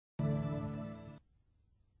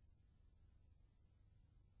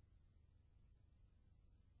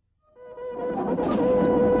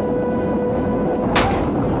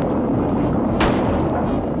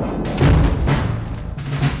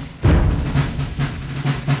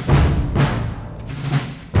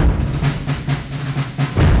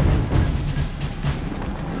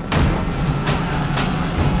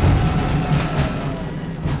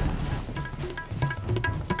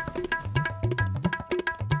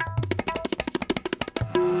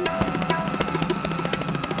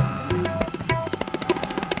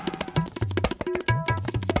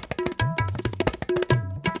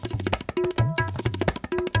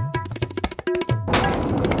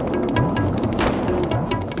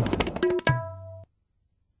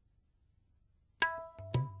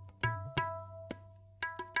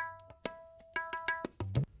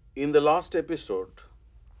In the last episode,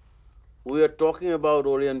 we are talking about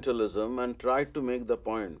Orientalism and tried to make the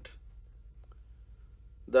point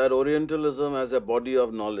that Orientalism as a body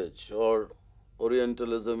of knowledge, or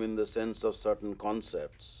Orientalism in the sense of certain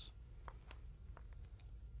concepts,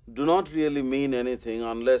 do not really mean anything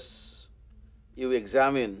unless you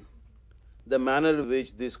examine the manner in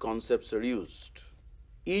which these concepts are used.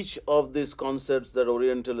 Each of these concepts that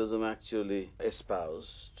Orientalism actually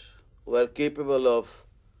espoused were capable of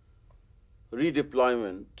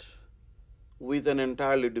redeployment with an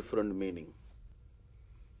entirely different meaning.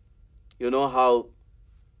 You know how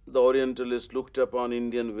the Orientalists looked upon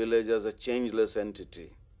Indian village as a changeless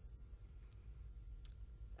entity.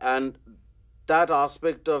 And that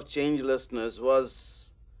aspect of changelessness was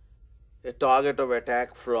a target of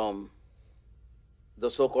attack from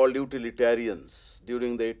the so-called utilitarians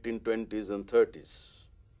during the 1820s and 30s.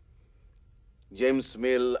 James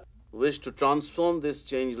Mill wished to transform this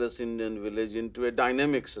changeless Indian village into a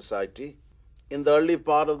dynamic society. In the early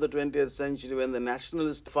part of the 20th century, when the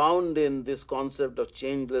nationalists found in this concept of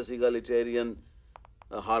changeless, egalitarian,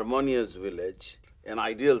 harmonious village an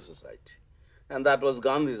ideal society, and that was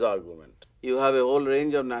Gandhi's argument. You have a whole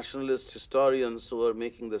range of nationalist historians who are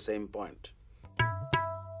making the same point.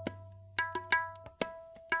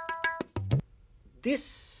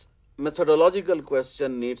 This methodological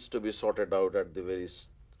question needs to be sorted out at the very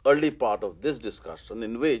early part of this discussion,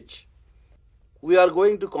 in which we are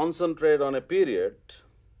going to concentrate on a period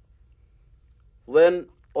when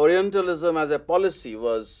Orientalism as a policy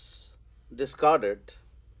was discarded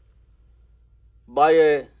by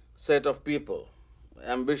a set of people,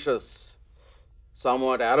 ambitious,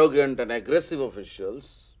 somewhat arrogant and aggressive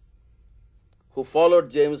officials who followed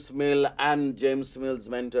James Mill and James Mill's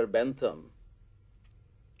mentor Bentham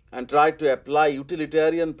and tried to apply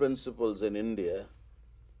utilitarian principles in India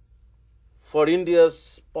for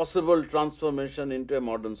India's possible transformation into a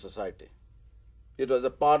modern society. It was a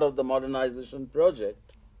part of the modernization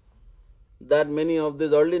project that many of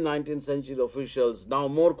these early 19th century officials, now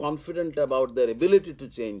more confident about their ability to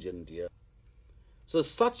change India. So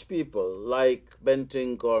such people like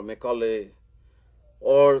Bentinck or Macaulay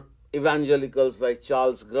or evangelicals like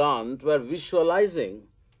Charles Grant were visualizing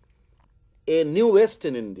a new West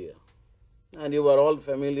in India. And you are all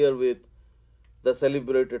familiar with the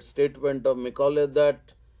celebrated statement of Macaulay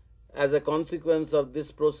that as a consequence of this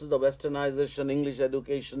process of westernization, English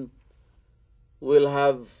education will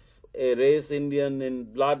have a race Indian in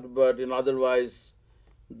blood, but in otherwise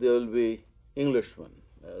they will be Englishmen,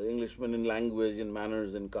 Englishmen in language, in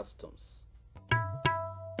manners, in customs.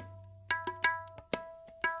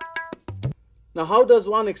 Now, how does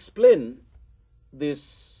one explain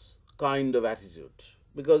this kind of attitude?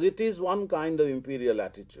 Because it is one kind of imperial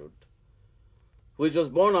attitude which was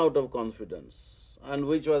born out of confidence and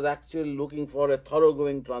which was actually looking for a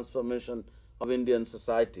thoroughgoing transformation of Indian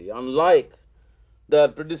society, unlike their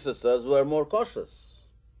predecessors who were more cautious.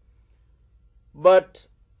 But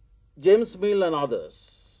James Mill and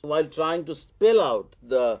others, while trying to spell out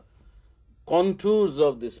the contours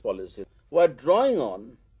of this policy, were drawing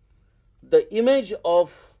on the image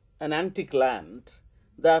of an antique land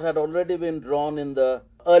that had already been drawn in the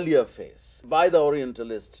earlier phase by the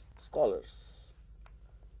Orientalist scholars.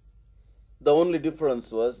 The only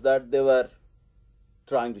difference was that they were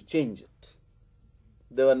trying to change it.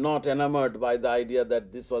 They were not enamored by the idea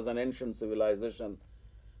that this was an ancient civilization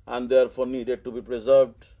and therefore needed to be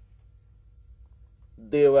preserved.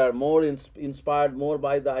 They were more inspired more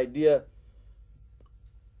by the idea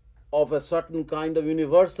of a certain kind of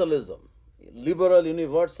universalism, liberal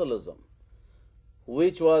universalism,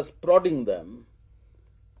 which was prodding them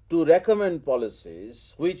to recommend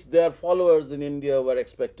policies which their followers in India were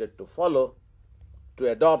expected to follow,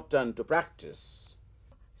 to adopt and to practice.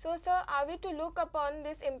 So, sir, are we to look upon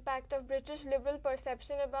this impact of British liberal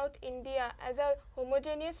perception about India as a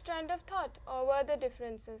homogeneous strand of thought, or were there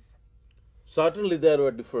differences? Certainly there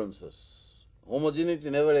were differences. Homogeneity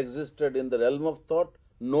never existed in the realm of thought,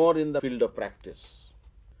 nor in the field of practice.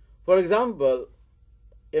 For example,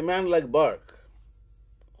 a man like Burke,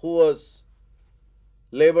 who was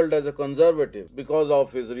labeled as a conservative because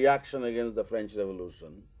of his reaction against the French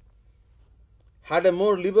Revolution, had a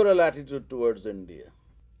more liberal attitude towards India,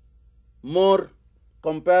 more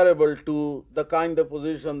comparable to the kind of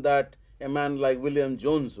position that a man like William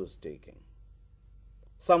Jones was taking.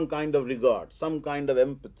 Some kind of regard, some kind of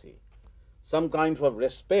empathy, some kind of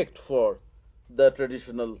respect for the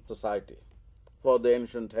traditional society, for the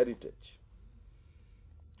ancient heritage.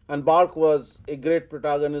 And Burke was a great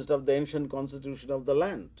protagonist of the ancient constitution of the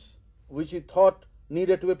land, which he thought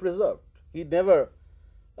needed to be preserved. He never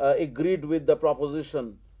agreed with the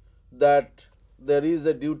proposition that there is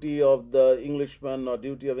a duty of the Englishman or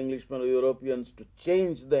duty of Englishmen or Europeans to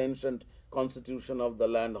change the ancient constitution of the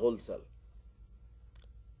land wholesale.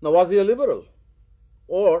 Now, was he a liberal?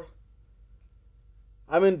 Or,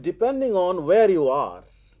 depending on where you are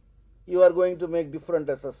going to make different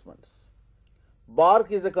assessments.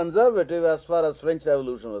 Burke is a conservative as far as French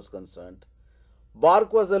Revolution was concerned.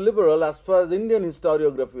 Burke was a liberal as far as Indian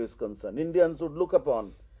historiography is concerned. Indians would look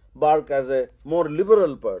upon Burke as a more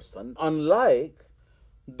liberal person, unlike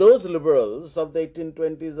those liberals of the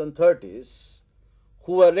 1820s and 30s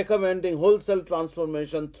who were recommending wholesale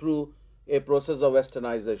transformation through a process of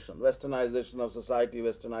westernization of society,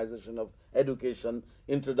 westernization of education,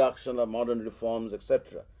 introduction of modern reforms,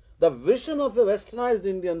 etc. The vision of a westernized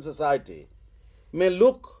Indian society may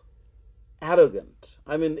look arrogant.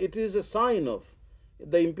 It is a sign of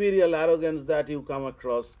the imperial arrogance that you come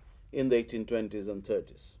across in the 1820s and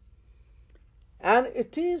 30s. And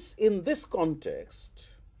it is in this context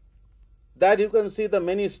that you can see the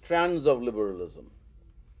many strands of liberalism.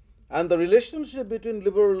 And the relationship between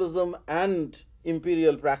liberalism and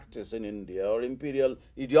imperial practice in India or imperial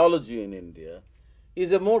ideology in India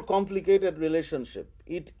is a more complicated relationship.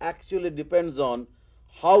 It actually depends on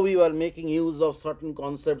how you are making use of certain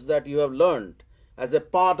concepts that you have learned as a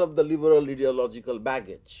part of the liberal ideological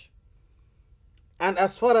baggage. And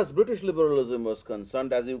as far as British liberalism was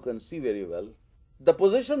concerned, as you can see very well, the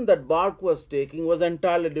position that Burke was taking was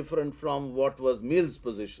entirely different from what was Mill's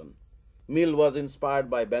position. Mill was inspired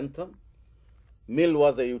by Bentham. Mill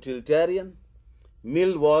was a utilitarian.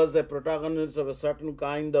 Mill was a protagonist of a certain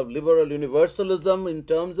kind of liberal universalism in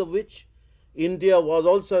terms of which India was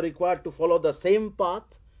also required to follow the same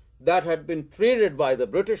path that had been treated by the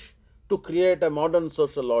British to create a modern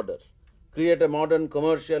social order, create a modern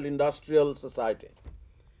commercial industrial society.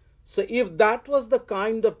 So if that was the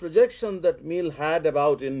kind of projection that Mill had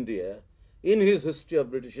about India in his History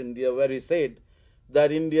of British India, where he said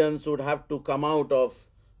that Indians would have to come out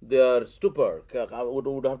of their stupor,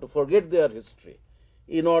 would have to forget their history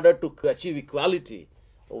in order to achieve equality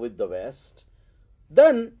with the West,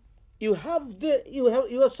 then you have a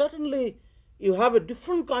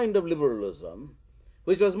different kind of liberalism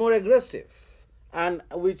which was more aggressive and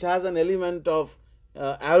which has an element of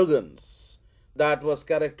arrogance that was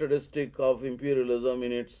characteristic of imperialism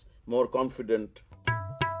in its more confident.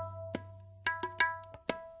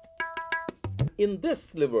 In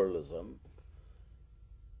this liberalism,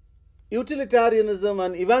 utilitarianism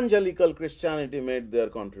and evangelical Christianity made their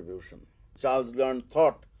contribution. Charles Grant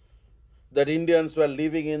thought that Indians were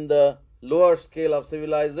living in the lower scale of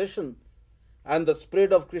civilization and the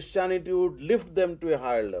spread of Christianity would lift them to a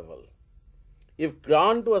higher level. If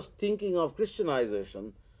Grant was thinking of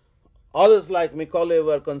Christianization, others like Macaulay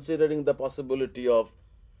were considering the possibility of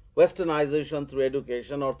westernization through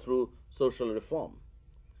education or through social reform.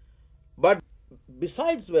 But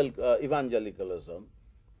besides evangelicalism,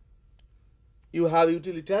 you have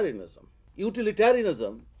utilitarianism.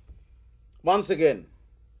 Utilitarianism, once again,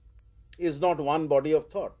 is not one body of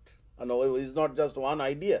thought. Is not just one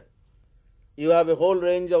idea. You have a whole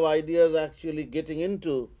range of ideas actually getting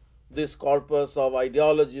into this corpus of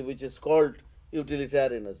ideology which is called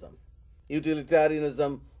utilitarianism.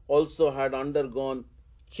 Utilitarianism also had undergone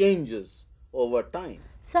changes over time.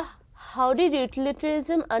 So, how did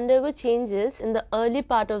utilitarianism undergo changes in the early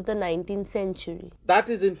part of the 19th century? That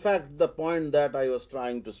is in fact the point that I was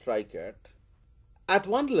trying to strike at. At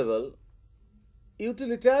one level,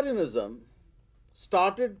 utilitarianism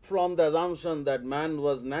started from the assumption that man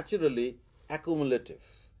was naturally acquisitive.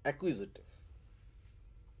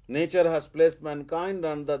 Nature has placed mankind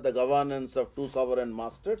under the governance of two sovereign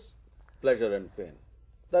masters, pleasure and pain.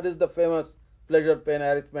 That is the famous pleasure-pain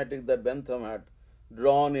arithmetic that Bentham had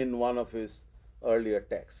drawn in one of his earlier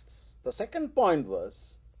texts. The second point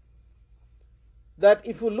was that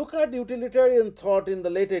if you look at utilitarian thought in the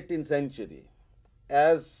late 18th century,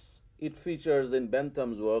 as it features in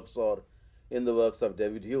Bentham's works or in the works of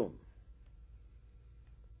David Hume,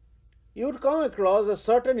 you would come across a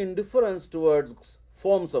certain indifference towards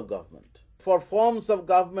forms of government. For forms of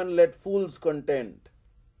government let fools contend.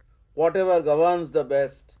 Whatever governs the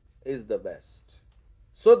best is the best.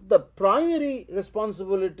 So the primary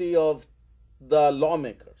responsibility of the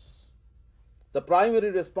lawmakers, the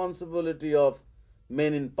primary responsibility of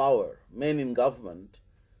men in power, men in government,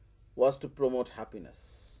 was to promote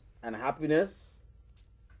happiness. And happiness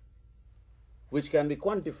which can be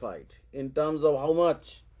quantified in terms of how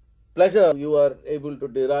much pleasure you are able to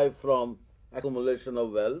derive from accumulation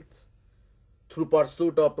of wealth through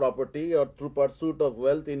pursuit of property or through pursuit of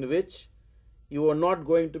wealth in which you are not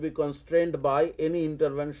going to be constrained by any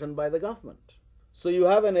intervention by the government. So you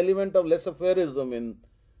have an element of laissez-faireism in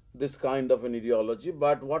this kind of an ideology,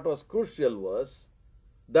 but what was crucial was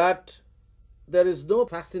that there is no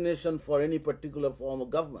fascination for any particular form of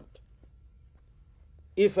government.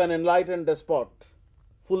 If an enlightened despot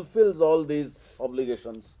fulfills all these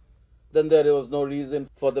obligations, then there was no reason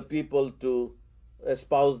for the people to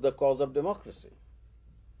espouse the cause of democracy.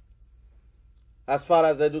 As far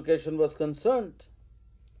as education was concerned,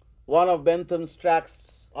 one of Bentham's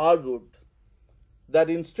tracts argued that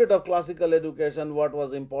instead of classical education, what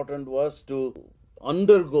was important was to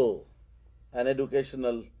undergo an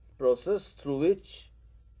educational process through which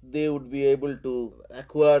they would be able to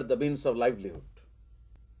acquire the means of livelihood.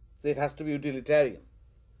 So it has to be utilitarian.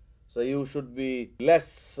 So you should be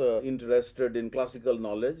less interested in classical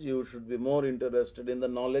knowledge, you should be more interested in the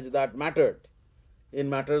knowledge that mattered in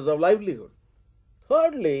matters of livelihood.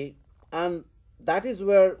 Thirdly, and that is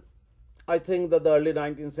where I think that the early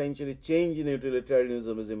 19th century change in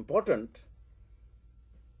utilitarianism is important,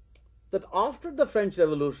 that after the French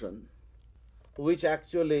Revolution, which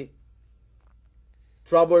actually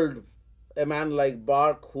troubled a man like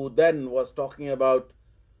Barque, who then was talking about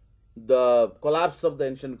the collapse of the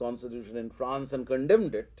ancient constitution in France and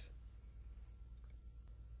condemned it,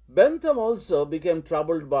 Bentham also became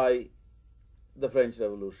troubled by the French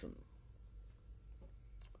Revolution.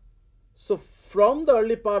 So from the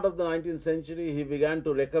early part of the 19th century, he began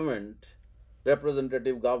to recommend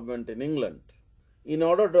representative government in England in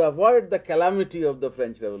order to avoid the calamity of the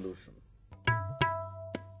French Revolution.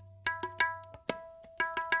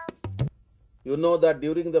 You know that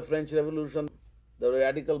during the French Revolution, there were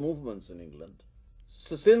radical movements in England.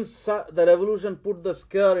 So since the revolution put the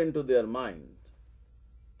scare into their mind,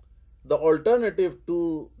 the alternative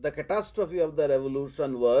to the catastrophe of the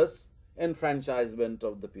revolution was enfranchisement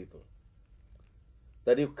of the people.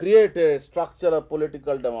 That you create a structure of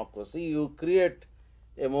political democracy, you create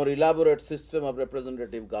a more elaborate system of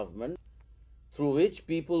representative government through which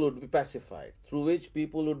people would be pacified, through which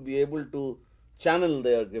people would be able to channel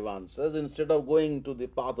their grievances instead of going to the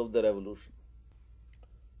path of the revolution.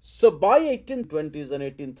 So by 1820s and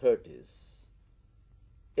 1830s,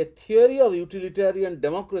 a theory of utilitarian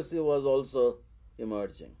democracy was also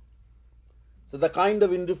emerging. So the kind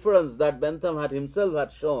of indifference that Bentham himself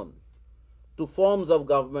had shown to forms of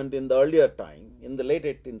government in the earlier time, in the late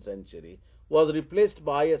 18th century, was replaced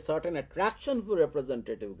by a certain attraction for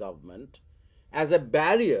representative government as a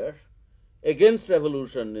barrier against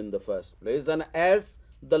revolution in the first place and as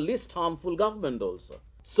the least harmful government also.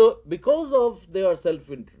 So because of their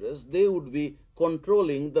self-interest, they would be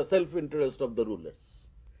controlling the self-interest of the rulers.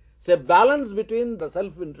 So a balance between the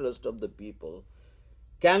self-interest of the people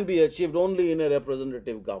can be achieved only in a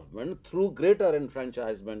representative government through greater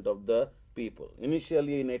enfranchisement of the people.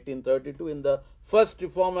 Initially in 1832, in the first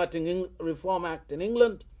Reform Act in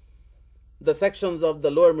England, the sections of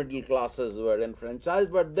the lower middle classes were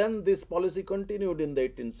enfranchised, but then this policy continued in the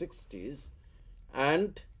 1860s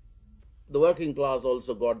and the working class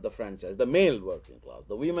also got the franchise, the male working class.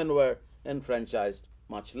 The women were enfranchised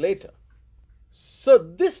much later. So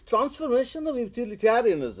this transformation of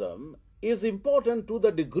utilitarianism is important to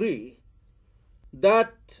the degree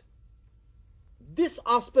that this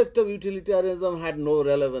aspect of utilitarianism had no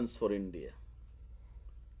relevance for India.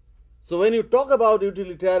 So when you talk about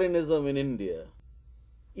utilitarianism in India,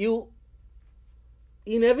 you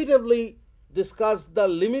inevitably discuss the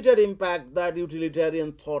limited impact that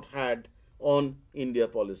utilitarian thought had on India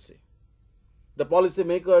policy. The policy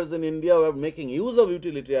makers in India were making use of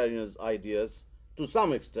utilitarian ideas to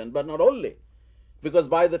some extent, but not only, because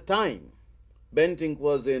by the time Bentinck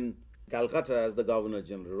was in Calcutta as the Governor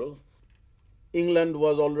General, England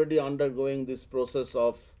was already undergoing this process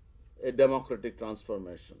of a democratic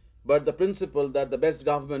transformation. But the principle that the best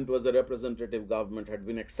government was a representative government had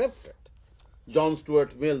been accepted. John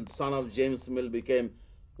Stuart Mill, son of James Mill, became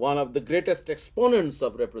one of the greatest exponents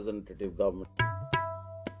of representative government.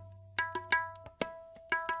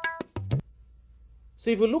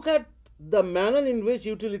 So if you look at the manner in which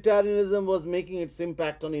utilitarianism was making its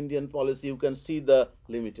impact on Indian policy, you can see the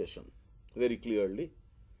limitation very clearly.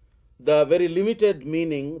 The very limited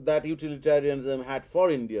meaning that utilitarianism had for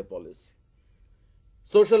India policy.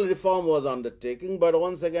 Social reform was undertaken, but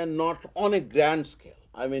once again not on a grand scale.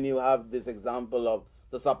 I mean, you have this example of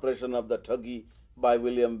the suppression of the Thuggi by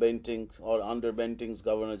William Bentinck or under Bentinck's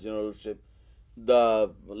Governor Generalship,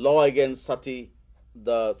 the law against sati,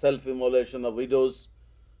 the self-immolation of widows,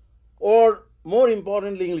 or more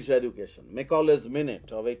importantly, English education. Macaulay's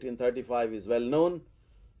Minute of 1835 is well known,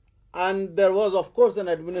 and there was of course an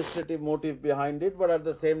administrative motive behind it, but at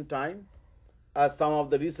the same time, as some of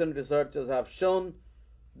the recent researchers have shown,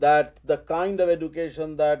 that the kind of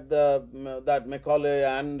education that Macaulay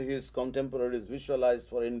and his contemporaries visualized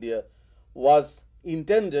for India was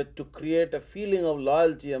intended to create a feeling of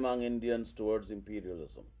loyalty among Indians towards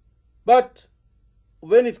imperialism. But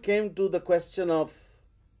when it came to the question of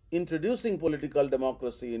introducing political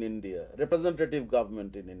democracy in India, representative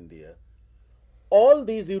government in India, all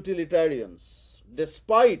these utilitarians,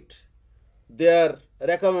 despite their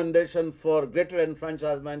recommendation for greater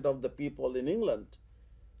enfranchisement of the people in England,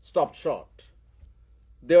 stopped short.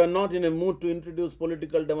 They were not in a mood to introduce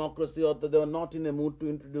political democracy, or they were not in a mood to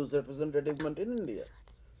introduce representative government in India.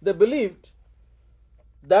 They believed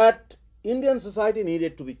that Indian society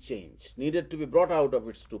needed to be changed, needed to be brought out of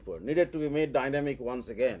its stupor, needed to be made dynamic once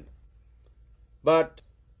again. But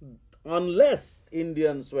unless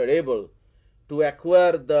Indians were able to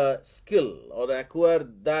acquire the skill or acquire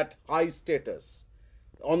that high status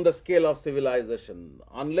on the scale of civilization,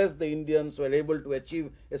 unless the Indians were able to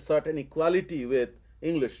achieve a certain equality with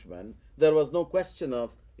Englishmen, there was no question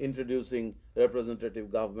of introducing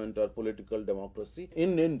representative government or political democracy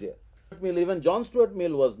in India. Even John Stuart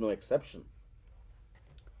Mill was no exception.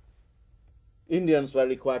 Indians were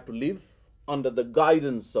required to live under the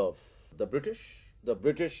guidance of the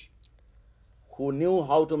British who knew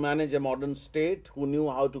how to manage a modern state, who knew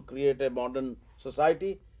how to create a modern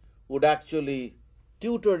society, would actually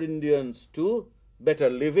tutor Indians to better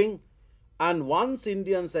living, and once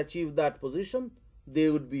Indians achieved that position, they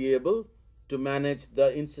would be able to manage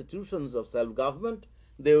the institutions of self-government,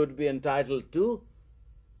 they would be entitled to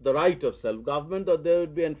the right of self-government, or they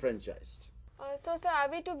would be enfranchised. So, sir, are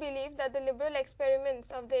we to believe that the liberal experiments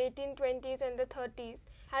of the 1820s and the 30s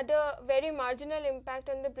had a very marginal impact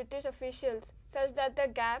on the British officials, such that the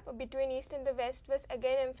gap between East and the West was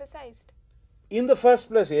again emphasized? In the first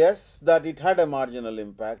place, yes, that it had a marginal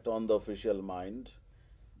impact on the official mind.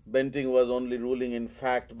 Bentinck was only ruling in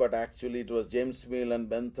fact, but actually it was James Mill and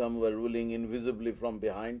Bentham were ruling invisibly from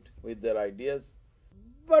behind with their ideas.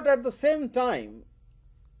 But at the same time,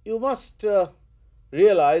 you must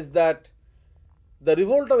realize that the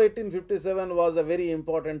revolt of 1857 was a very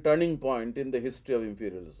important turning point in the history of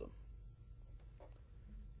imperialism.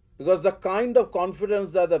 Because the kind of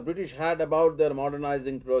confidence that the British had about their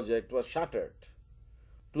modernizing project was shattered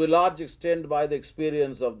to a large extent by the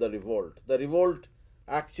experience of the revolt. The revolt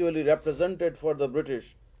actually represented for the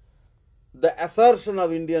British the assertion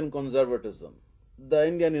of Indian conservatism, the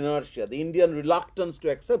Indian inertia, the Indian reluctance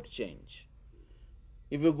to accept change.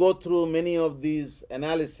 If you go through many of these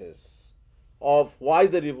analyses of why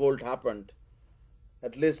the revolt happened,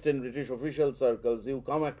 at least in British official circles, you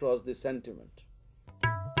come across this sentiment.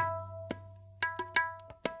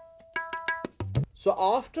 So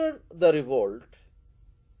after the revolt,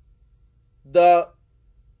 the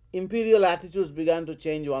imperial attitudes began to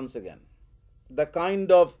change once again. The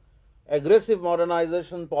kind of aggressive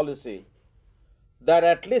modernization policy that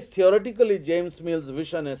at least theoretically James Mill's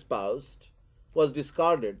vision espoused was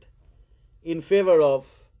discarded in favor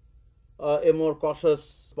of a more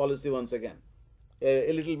cautious policy once again.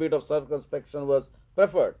 A little bit of circumspection was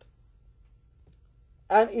preferred.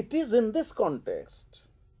 And it is in this context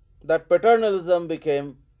that paternalism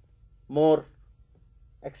became more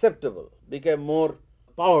acceptable, became more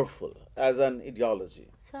powerful as an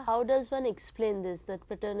ideology. So how does one explain this, that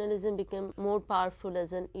paternalism became more powerful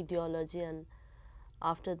as an ideology and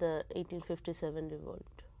after the 1857 revolt?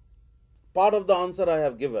 Part of the answer I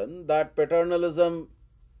have given, that paternalism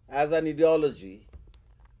as an ideology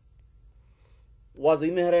was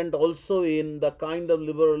inherent also in the kind of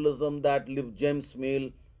liberalism that James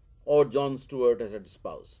Mill or John Stuart had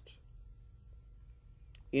espoused.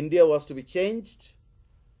 India was to be changed,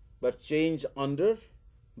 but changed under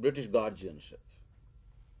British guardianship.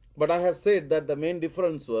 But I have said that the main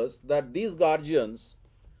difference was that these guardians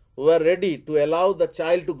were ready to allow the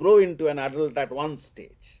child to grow into an adult at one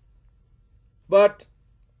stage. But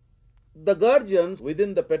the guardians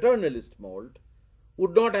within the paternalist mold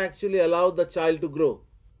would not actually allow the child to grow.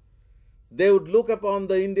 They would look upon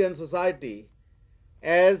the Indian society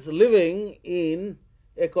as living in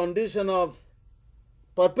a condition of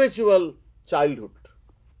perpetual childhood.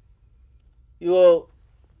 You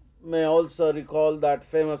may also recall that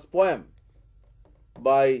famous poem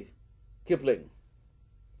by Kipling,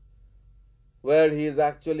 where he is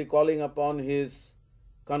actually calling upon his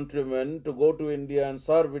countrymen to go to India and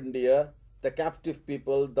serve India, the captive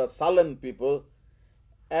people, the sullen people,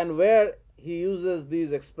 and where he uses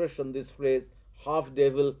this expression, this phrase, half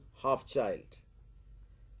devil, half child.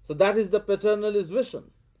 So that is the paternalist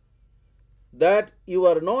vision, that you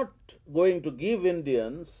are not going to give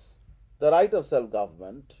Indians the right of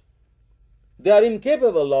self-government. They are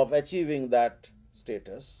incapable of achieving that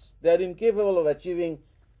status. They are incapable of achieving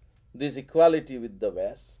this equality with the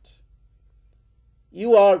West.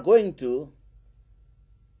 You are going to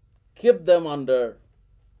keep them under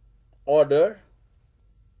order.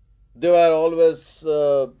 They were always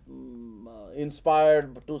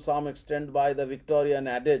inspired to some extent by the Victorian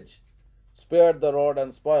adage, spare the rod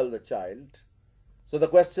and spoil the child. So the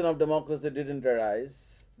question of democracy didn't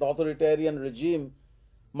arise. The authoritarian regime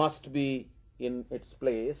must be in its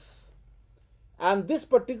place. And this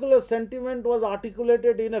particular sentiment was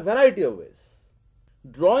articulated in a variety of ways,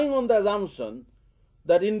 drawing on the assumption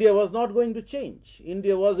that India was not going to change.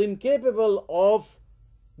 India was incapable of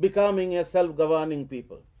becoming a self-governing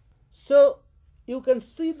people. So you can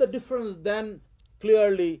see the difference then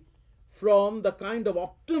clearly from the kind of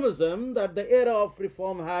optimism that the era of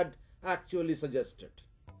reform had actually suggested.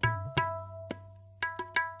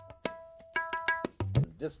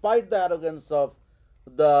 Despite the arrogance of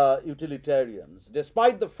the utilitarians,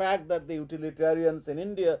 despite the fact that the utilitarians in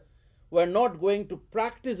India were not going to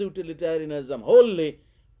practice utilitarianism wholly,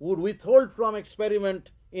 would withhold from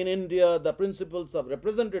experiment in India the principles of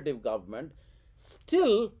representative government,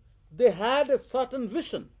 still they had a certain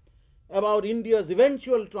vision about India's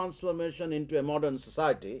eventual transformation into a modern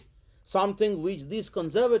society, something which these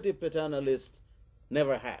conservative paternalists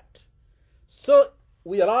never had. So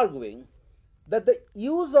we are arguing that the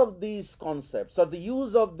use of these concepts or the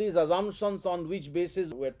use of these assumptions on which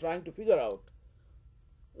basis we are trying to figure out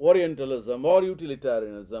Orientalism or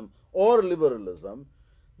utilitarianism or liberalism,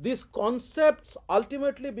 these concepts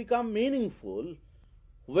ultimately become meaningful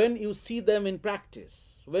when you see them in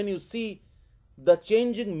practice, when you see the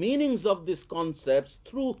changing meanings of these concepts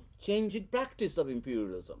through changing practice of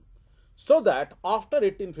imperialism. So that after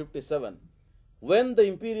 1857, when the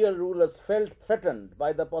imperial rulers felt threatened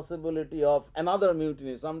by the possibility of another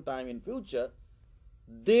mutiny sometime in future,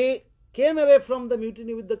 they came away from the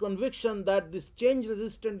mutiny with the conviction that this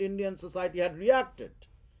change-resistant Indian society had reacted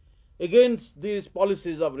against these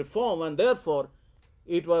policies of reform, and therefore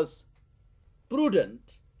it was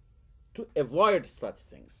prudent to avoid such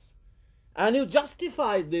things. And you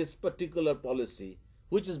justify this particular policy,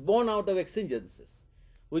 which is born out of exigencies,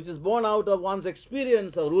 which is born out of one's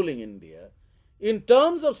experience of ruling India, in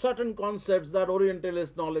terms of certain concepts that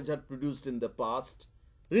Orientalist knowledge had produced in the past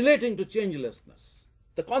relating to changelessness,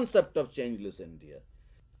 the concept of changeless India.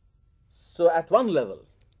 So at one level,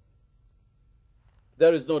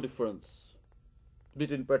 there is no difference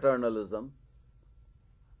between paternalism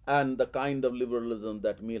and the kind of liberalism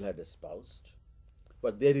that Mill had espoused.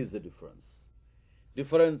 But there is a difference.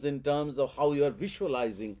 Difference in terms of how you are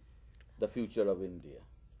visualizing the future of India.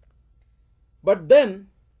 But then,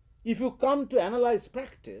 if you come to analyze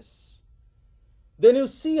practice, then you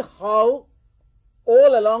see how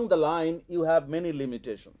all along the line you have many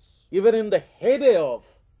limitations. Even in the heyday of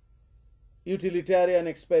utilitarian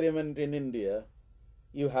experiment in India,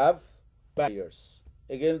 you have barriers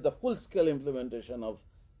against the full-scale implementation of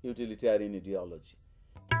utilitarian ideology.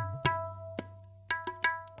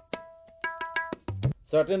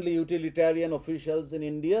 Certainly, utilitarian officials in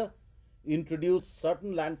India introduced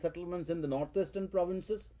certain land settlements in the northwestern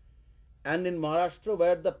provinces and in Maharashtra,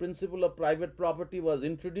 where the principle of private property was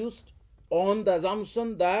introduced on the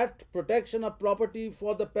assumption that protection of property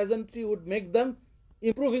for the peasantry would make them,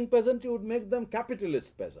 improving peasantry would make them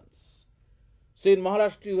capitalist peasants. So in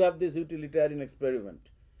Maharashtra, you have this utilitarian experiment.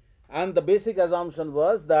 And the basic assumption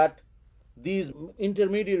was that these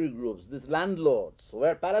intermediary groups, these landlords,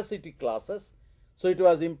 were parasitic classes, so it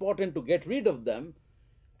was important to get rid of them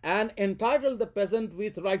and entitle the peasant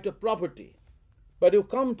with right of property. But you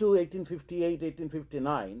come to 1858,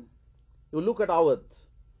 1859, you look at Awadh.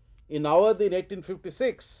 In Awadh in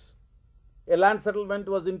 1856, a land settlement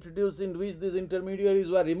was introduced in which these intermediaries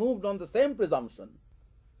were removed on the same presumption.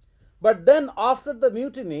 But then after the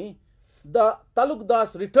mutiny, the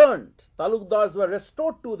Talukdars returned. Talukdars were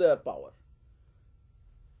restored to their power.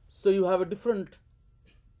 So you have a different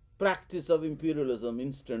practice of imperialism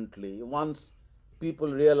instantly once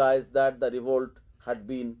people realize that the revolt had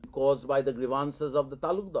been caused by the grievances of the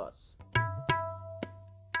Talukdars.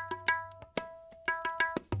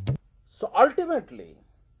 So ultimately,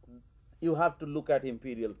 you have to look at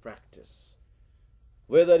imperial practice.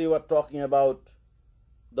 Whether you are talking about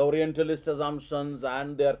the Orientalist assumptions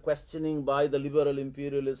and their questioning by the liberal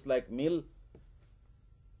imperialists like Mill,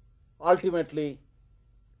 ultimately,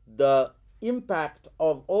 the impact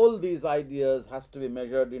of all these ideas has to be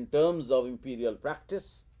measured in terms of imperial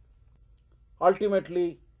practice.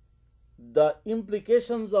 Ultimately, the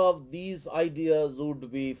implications of these ideas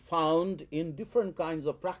would be found in different kinds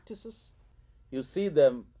of practices. You see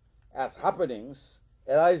them as happenings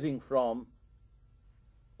arising from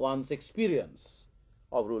one's experience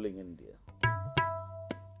of ruling India.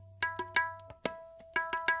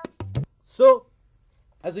 So,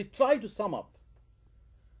 as we try to sum up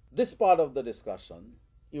this part of the discussion,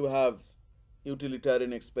 you have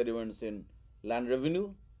utilitarian experiments in land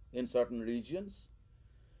revenue in certain regions.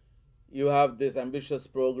 You have this ambitious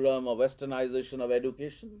program of westernization of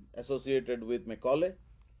education associated with Macaulay.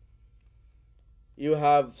 You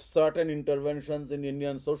have certain interventions in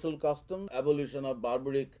Indian social custom, abolition of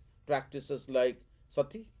barbaric practices like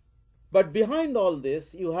sati. But behind all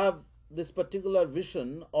this, you have this particular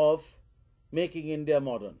vision of making India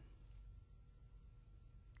modern.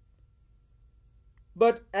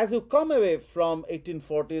 But as you come away from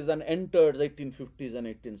 1840s and enters 1850s and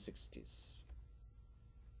 1860s,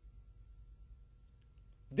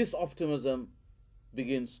 this optimism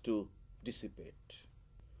begins to dissipate.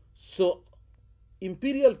 So,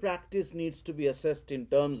 imperial practice needs to be assessed in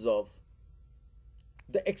terms of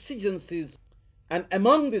the exigencies, and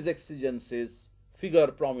among these exigencies figure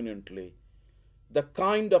prominently the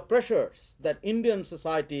kind of pressures that Indian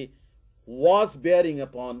society was bearing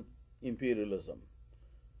upon imperialism.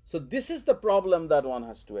 So this is the problem that one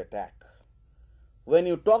has to attack. When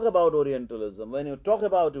you talk about Orientalism, when you talk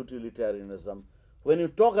about utilitarianism, when you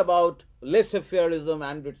talk about laissez-faireism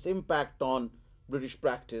and its impact on British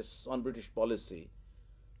practice, on British policy,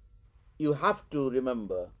 you have to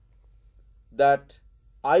remember that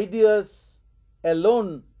ideas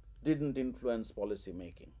alone didn't influence policy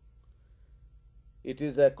making. It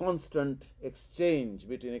is a constant exchange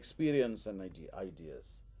between experience and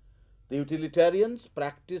ideas. The utilitarians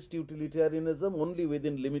practiced utilitarianism only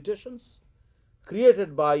within limitations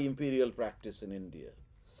created by imperial practice in India.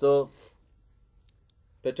 So,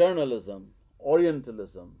 paternalism,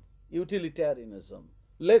 Orientalism, utilitarianism,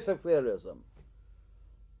 laissez-faireism,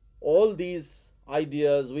 all these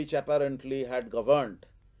ideas which apparently had governed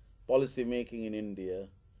policy making in India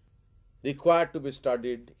required to be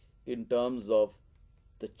studied in terms of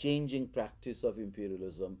the changing practice of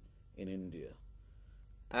imperialism in India.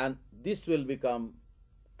 And this will become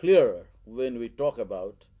clearer when we talk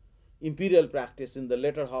about imperial practice in the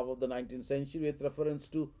later half of the 19th century with reference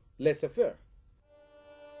to laissez-faire.